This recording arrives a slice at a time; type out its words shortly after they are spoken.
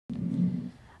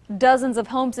Dozens of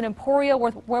homes in Emporia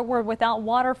were without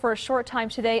water for a short time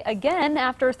today, again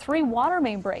after 3 water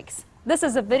main breaks. This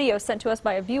is a video sent to us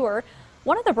by a viewer.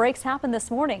 One of the breaks happened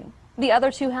this morning. The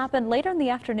other 2 happened later in the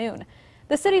afternoon.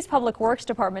 The city's Public Works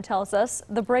Department tells us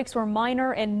the breaks were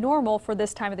minor and normal for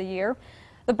this time of the year.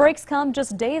 The breaks come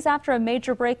just days after a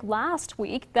major break last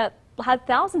week that had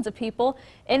thousands of people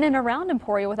in and around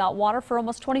Emporia without water for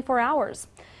almost 24 hours.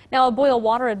 Now, a boil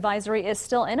water advisory is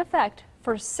still in effect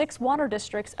for 6 water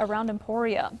districts around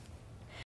Emporia.